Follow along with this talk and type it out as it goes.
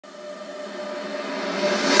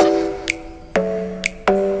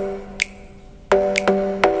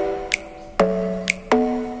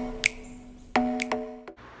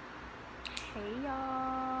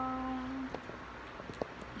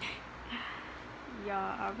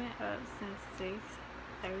y'all, I've been up since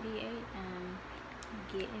 6:30 a.m.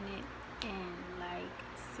 getting it in. Like,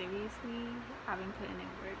 seriously, I've been putting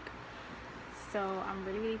in work. So I'm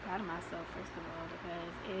really proud of myself, first of all,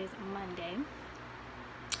 because it is Monday.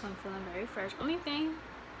 I'm feeling very fresh. Only thing,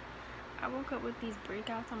 I woke up with these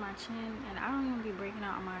breakouts on my chin, and I don't even be breaking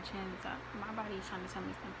out on my chin, so my body's trying to tell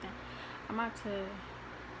me something. I'm about to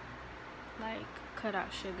like cut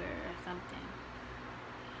out sugar or something.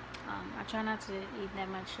 I try not to eat that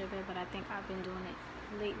much sugar, but I think I've been doing it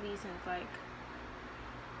lately since, like,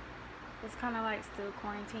 it's kind of like still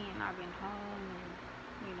quarantine. I've been home, and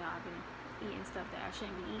you know, I've been eating stuff that I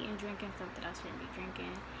shouldn't be eating, drinking stuff that I shouldn't be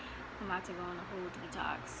drinking. I'm about to go on a whole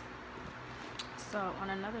detox. So on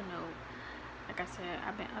another note, like I said,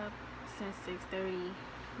 I've been up since 6:30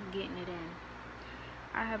 getting it in.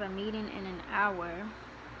 I have a meeting in an hour,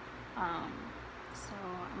 so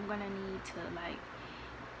I'm gonna need to like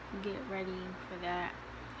get ready for that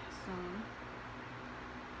soon.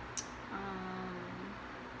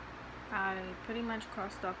 I pretty much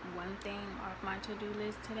crossed off one thing off my to-do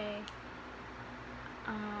list today.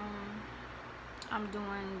 I'm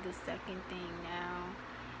doing the second thing now,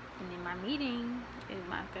 and then my meeting is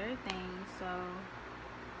my third thing. So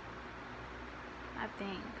I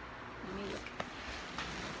think, let me look at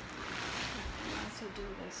my to-do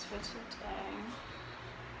list for today.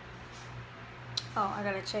 Oh, I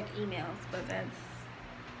gotta check emails, but that's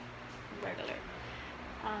regular.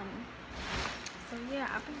 So yeah,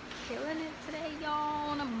 I've been killing it today, y'all,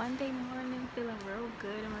 on a Monday morning, feeling real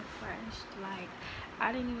good and refreshed. Like,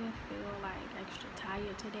 I didn't even feel like extra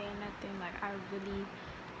tired today or nothing. Like, I really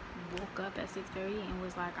woke up at 6:30 and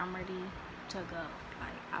was like, I'm ready to go.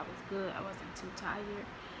 Like, I was good. I wasn't too tired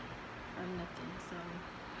or nothing. So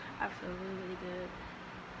I feel really good.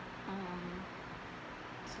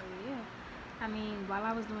 So yeah, I mean, while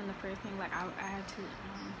I was doing the first thing, like, I had to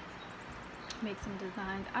make some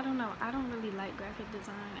designs. I don't know, I don't really like graphic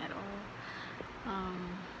design at all,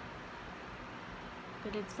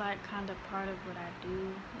 but it's like kind of part of what I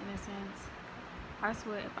do in a sense. I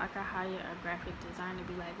swear, if I could hire a graphic designer to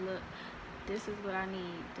be like, look, this is what I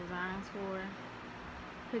need designs for,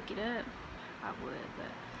 hook it up, I would.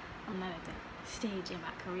 But I'm not at that stage in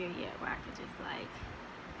my career yet where I could just like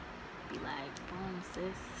be like, boom,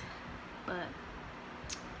 sis. But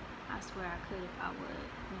I swear I could if I would.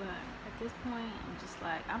 But at this point, I'm just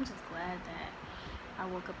glad that I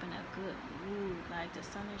woke up in a good mood. Like, the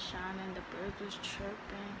sun is shining, the birds was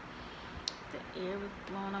chirping, the air was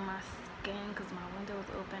blowing on my skin because my window was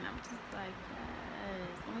open. I'm just like, yes.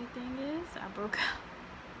 The only thing is, I broke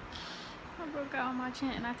out on my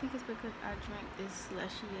chin, and I think it's because I drank this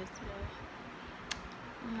slushy yesterday.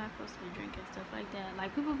 I'm not supposed to be drinking stuff like that.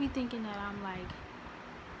 Like, people be thinking that I'm like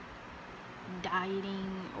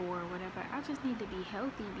dieting or whatever. I just need to be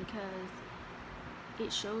healthy because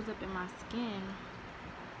it shows up in my skin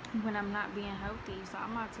when I'm not being healthy. So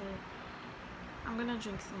I'm gonna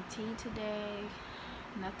drink some tea today,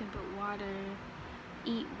 nothing but water,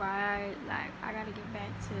 eat right. Like, I gotta get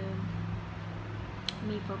back to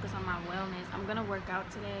me focus on my wellness. I'm gonna work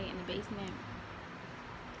out today in the basement.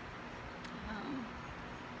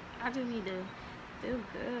 I just need to feel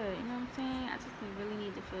good, you know what I'm saying? I just really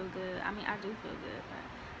need to feel good. I mean, I do feel good, but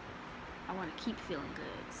I want to keep feeling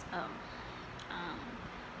good. So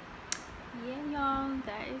yeah, y'all,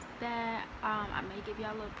 that is that. I may give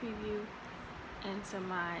y'all a little preview into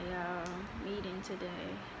my meeting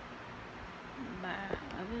today, but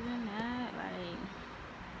other than that, like,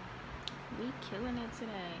 we killing it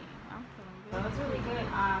today. I'm feeling good. So it's really good.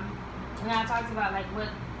 And I talked about like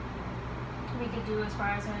what we could do as far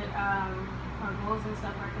as her goals and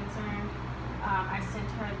stuff are concerned. I sent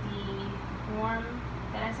her the form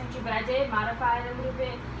that I sent you, but I did modify it a little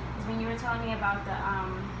bit. Because when you were telling me about the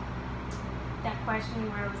that question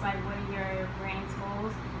where it was like, what are your brand's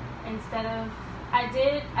goals? Instead of, I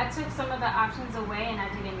took some of the options away and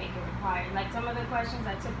I didn't make it required. Like, some of the questions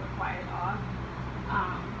I took required off.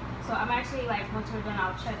 So I'm actually, like, once we're done,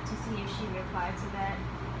 I'll check to see if she replied to that.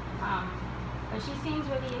 But she seems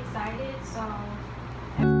really excited, so.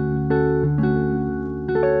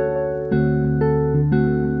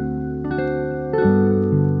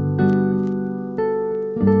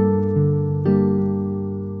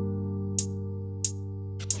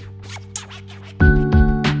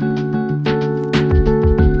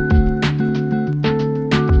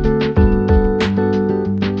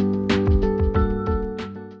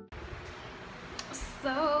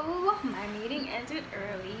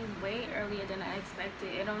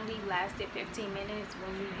 It only lasted 15 minutes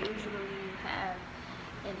when you usually have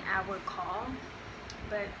an hour call,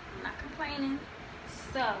 but I'm not complaining.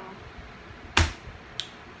 So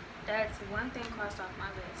That's one thing crossed off my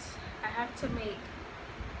list. I have to make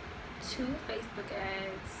 2 Facebook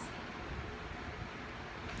ads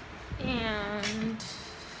and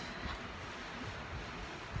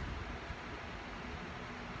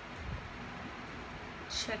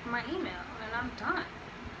check my email, and I'm done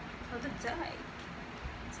for the day.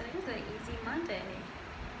 Today's an easy Monday.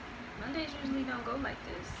 Mondays usually don't go like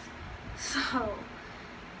this. So,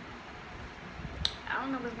 I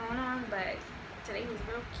don't know what's going on, but today was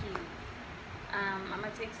real cute. I'm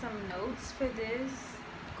going to take some notes for this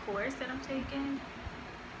course that I'm taking.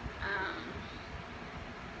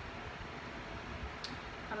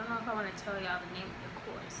 I don't know if I want to tell y'all the name of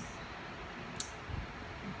the course,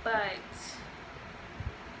 but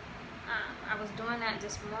I was doing that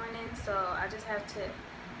this morning, so I just have to,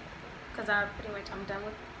 because I'm done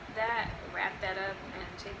with that, wrap that up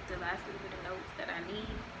and take the last little bit of notes that I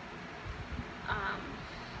need.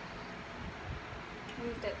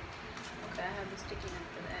 Okay, I have the sticky note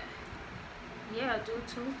for that. Yeah, do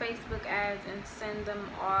 2 Facebook ads and send them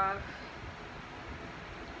off.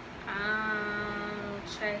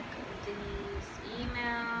 Check these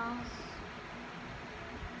emails,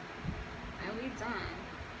 and we done.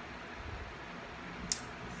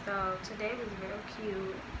 So today was real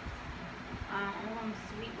cute. I'm gonna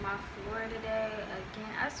sweep my floor today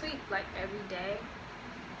again. I sweep like every day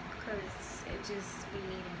because it just be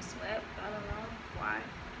needing swept. I don't know why.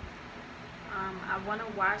 I want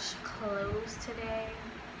to wash clothes today,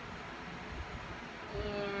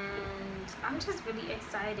 and I'm just really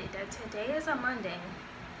excited that today is a Monday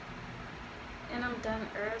and I'm done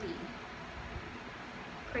early,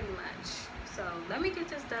 pretty much. So let me get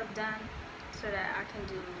this stuff done so that I can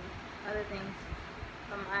do other things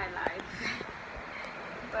for my life.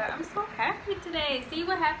 But I'm so happy today. See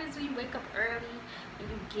what happens when you wake up early and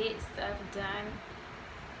you get stuff done.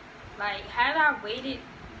 Like, had I waited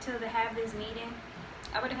till to have this meeting,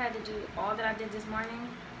 I would have had to do all that I did this morning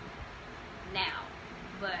now.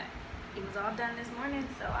 But it was all done this morning,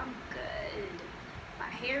 so I'm good. My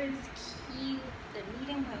hair is cute. The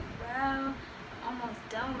meeting went well. I'm almost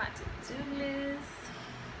done with my to-do list.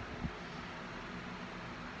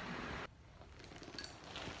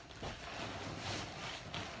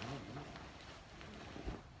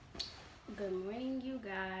 Good morning, you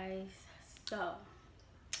guys. So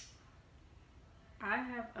I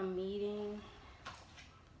have a meeting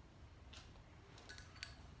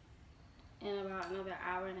in about another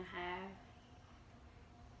hour and a half,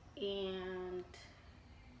 and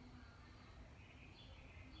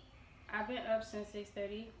I've been up since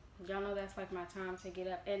 6:30. Y'all know that's like my time to get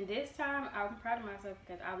up, and this time I'm proud of myself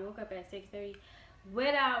because I woke up at 6:30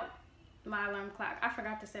 without my alarm clock. I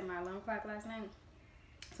forgot to set my alarm clock last night,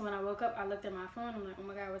 so when I woke up I looked at my phone. I'm like, oh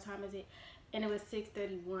my god, what time is it? And it was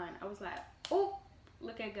 6:31. I was like, oh,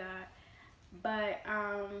 look at God. But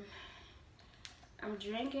I'm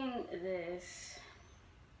drinking this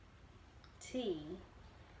tea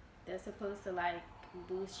that's supposed to like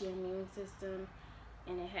boost your immune system,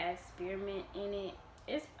 and it has spearmint in it.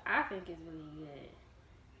 I think it's really good.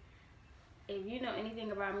 If you know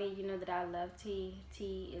anything about me, you know that I love tea.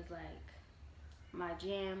 Tea is like my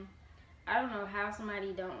jam. I don't know how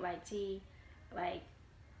somebody don't like tea. Like,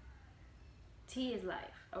 tea is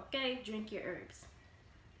life. Okay, drink your herbs.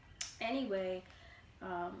 Anyway,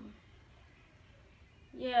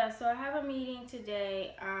 yeah, so I have a meeting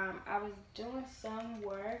today. I was doing some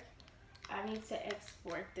work. I need to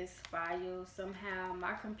export this file somehow.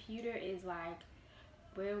 My computer is like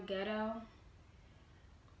real ghetto,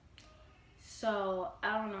 so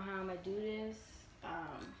I don't know how I'm gonna do this.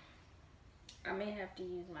 I may have to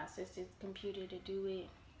use my sister's computer to do it.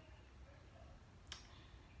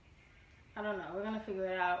 I don't know. We're gonna figure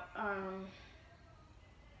it out.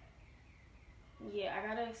 Yeah, I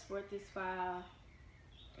gotta export this file,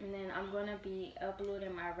 and then I'm gonna be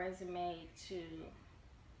uploading my resume to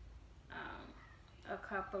a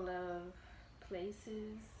couple of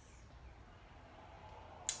places.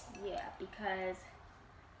 Yeah, because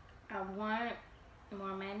I want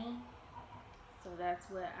more money, so that's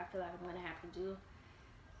what I feel like I'm gonna have to do.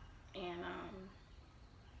 And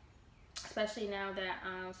especially now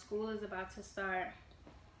that school is about to start,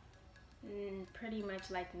 pretty much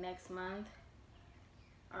like next month,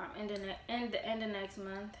 in the end of next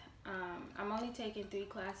month. I'm only taking 3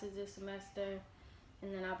 classes this semester,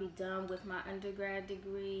 and then I'll be done with my undergrad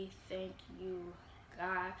degree. Thank you,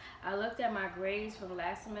 God. I looked at my grades from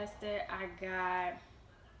last semester. I got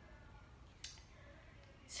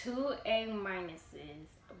 2 A minuses,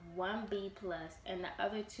 1 B plus, and the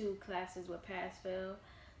other 2 classes were pass fail.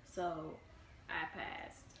 So I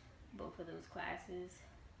passed both of those classes.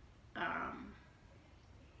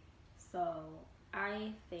 So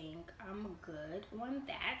I think I'm good on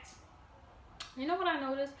that. You know what I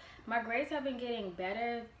noticed? My grades have been getting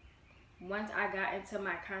better once I got into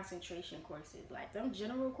my concentration courses. Like them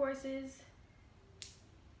general courses,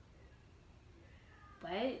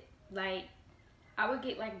 but like I would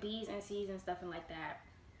get like B's and C's and stuff and like that.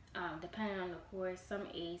 Depending on the course, some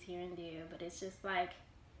A's here and there, but it's just like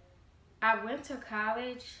I went to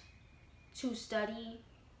college to study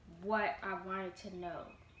what I wanted to know.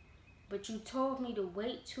 But you told me to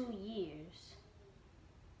wait 2 years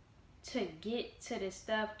to get to the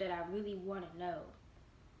stuff that I really want to know.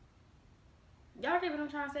 Y'all get what I'm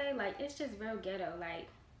trying to say? Like, it's just real ghetto. Like,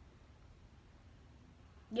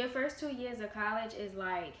 your first 2 years of college is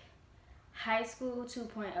like high school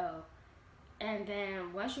 2.0. And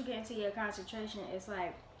then once you get into your concentration, it's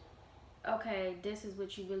like, okay, this is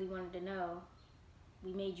what you really wanted to know.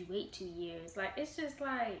 We made you wait 2 years. Like, it's just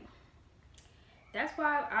like, that's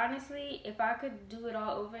why, honestly, if I could do it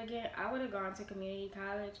all over again, I would have gone to community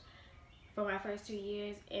college for my first 2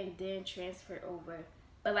 years and then transferred over.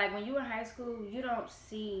 But, like, when you in high school, you don't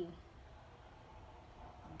see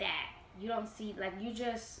that. You don't see, like, you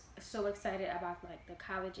just so excited about, like, the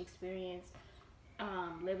college experience,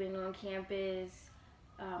 living on campus,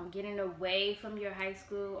 getting away from your high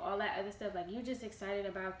school, all that other stuff. Like, you just excited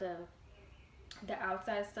about the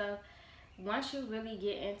outside stuff. Once you really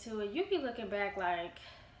get into it, you be looking back like,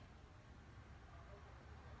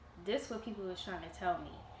 this what people was trying to tell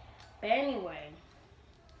me. But anyway,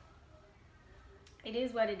 it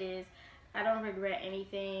is what it is. I don't regret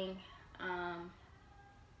anything.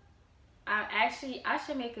 I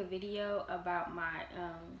should make a video about my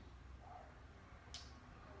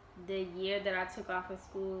the year that I took off of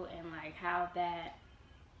school and like how that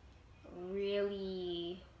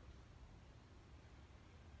really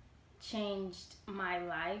changed my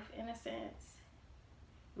life in a sense.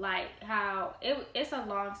 Like how it's a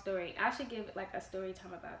long story. I should give like a story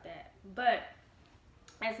time about that, but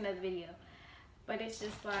that's another video. But it's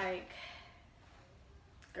just like,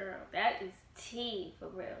 girl, that is tea for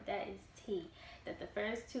real. That is tea. That the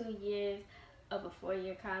first 2 years of a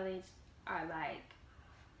 4-year college are like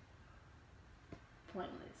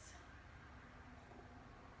pointless.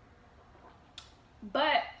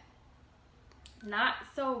 But not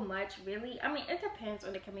so much really. I mean, it depends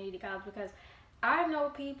on the community college, because I know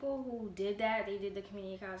people who did that. They did the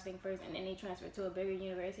community college thing first and then they transferred to a bigger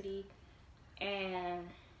university, and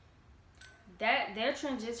that their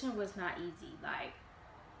transition was not easy. Like,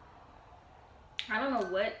 I don't know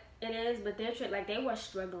what it is, but like they were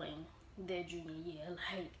struggling their junior year.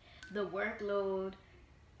 Like the workload,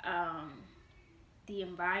 the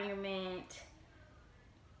environment,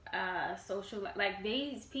 social, like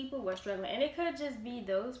these people were struggling. And it could just be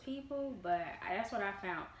those people, but that's what I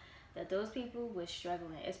found, that those people were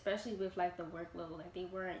struggling, especially with like the workload. Like they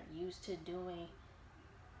weren't used to doing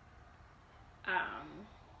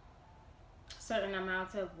certain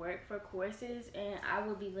amounts of work for courses, and I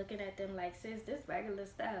would be looking at them like, sis, this regular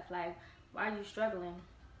stuff, like why are you struggling?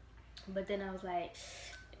 But then I was like,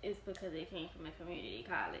 it's because they came from a community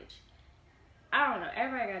college. I don't know,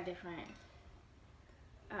 everybody got different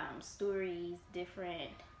stories,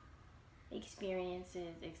 different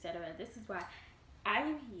experiences, etc. This is why I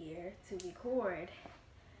am here to record.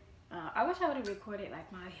 I wish I would have recorded like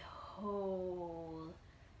my whole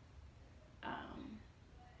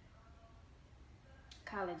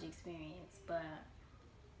college experience, but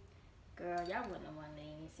girl, y'all wouldn't have wanted to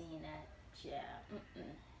even seen that. Yeah.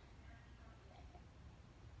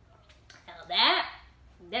 Now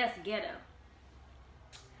that's ghetto.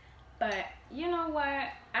 But you know what? I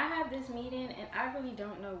have this meeting and I really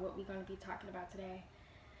don't know what we're going to be talking about today.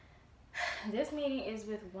 This meeting is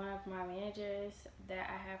with one of my managers that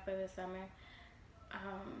I have for the summer.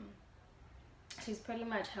 She's pretty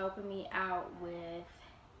much helping me out with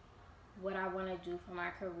what I want to do for my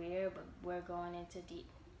career, but we're going into deep.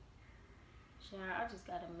 I just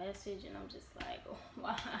got a message and I'm just like, oh,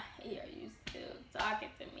 why are you still talking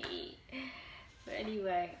to me? But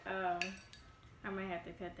anyway, I might have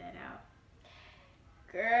to cut that out.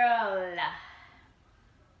 Girl,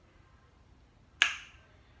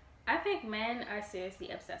 I think men are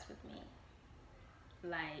seriously obsessed with me.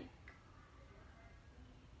 Like,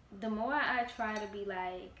 the more I try to be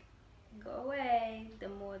like, go away, the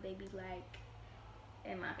more they be like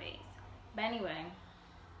in my face. But anyway,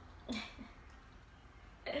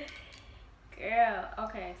 girl,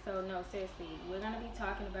 okay, so no, seriously, we're gonna be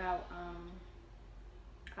talking about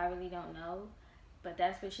I really don't know, but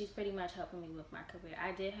that's what she's pretty much helping me with my career.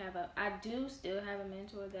 I do still have a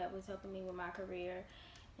mentor that was helping me with my career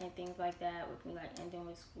and things like that, with me like ending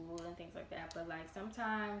with school and things like that. But like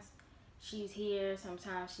sometimes she's here,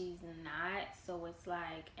 sometimes she's not. So it's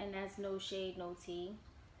like, and that's no shade, no tea.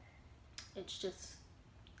 It's just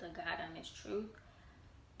the God honest truth.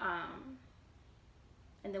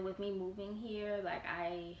 And then with me moving here, like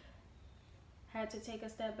I had to take a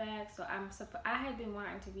step back. So I had been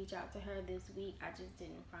wanting to reach out to her this week. I just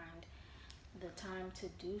didn't find the time to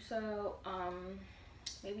do so.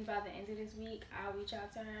 Maybe by the end of this week I'll reach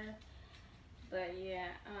out to her. But yeah,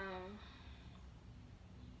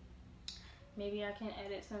 maybe I can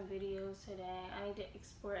edit some videos today. I need to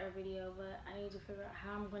export a video, but I need to figure out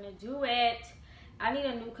how I'm gonna do it. I need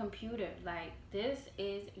a new computer. Like, this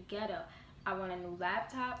is ghetto. I want a new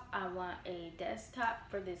laptop. I want a desktop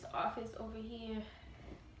for this office over here.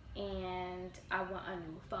 And I want a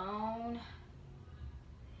new phone.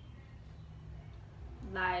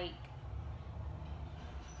 Like,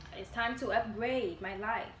 it's time to upgrade my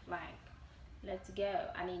life. Like, let's go.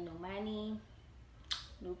 I need new money,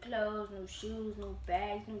 new clothes, new shoes, new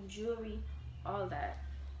bags, new jewelry, all that.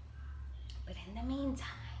 But in the meantime,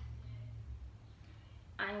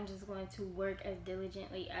 I am just going to work as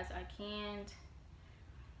diligently as I can.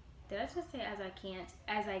 Did I just say as I can't?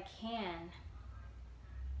 As I can.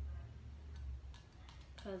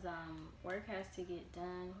 Because work has to get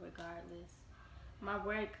done regardless. My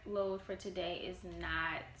workload for today is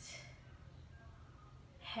not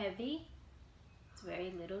heavy. It's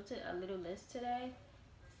very little, a little less today,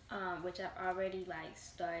 which I've already like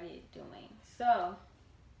started doing. So,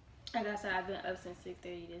 like I said, I've been up since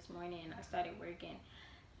 6:30 this morning, and I started working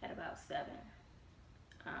at about 7.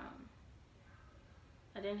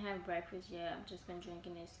 I didn't have breakfast yet. I've just been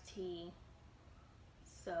drinking this tea.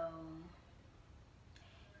 So,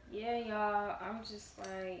 yeah, y'all, I'm just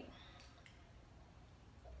like,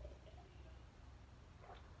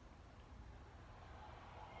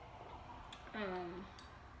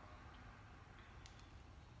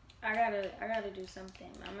 I gotta do something.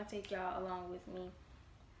 I'm gonna take y'all along with me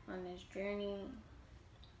on this journey,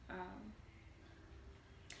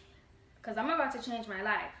 because I'm about to change my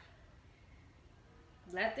life.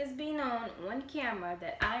 Let this be known on camera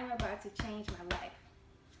that I'm about to change my life.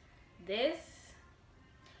 This,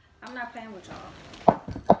 I'm not playing with y'all.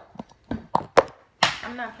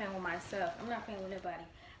 I'm not playing with myself. I'm not playing with nobody.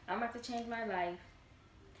 I'm about to change my life.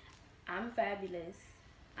 I'm fabulous.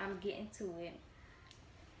 I'm getting to it.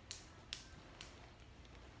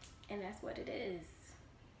 And that's what it is.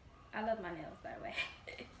 I love my nails, by the way.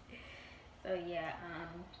 So yeah,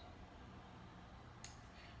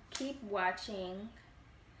 keep watching.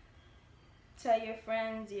 Tell your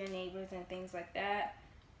friends, your neighbors, and things like that,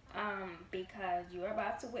 because you're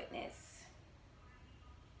about to witness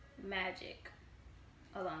magic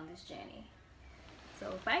along this journey.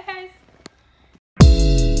 So bye, guys.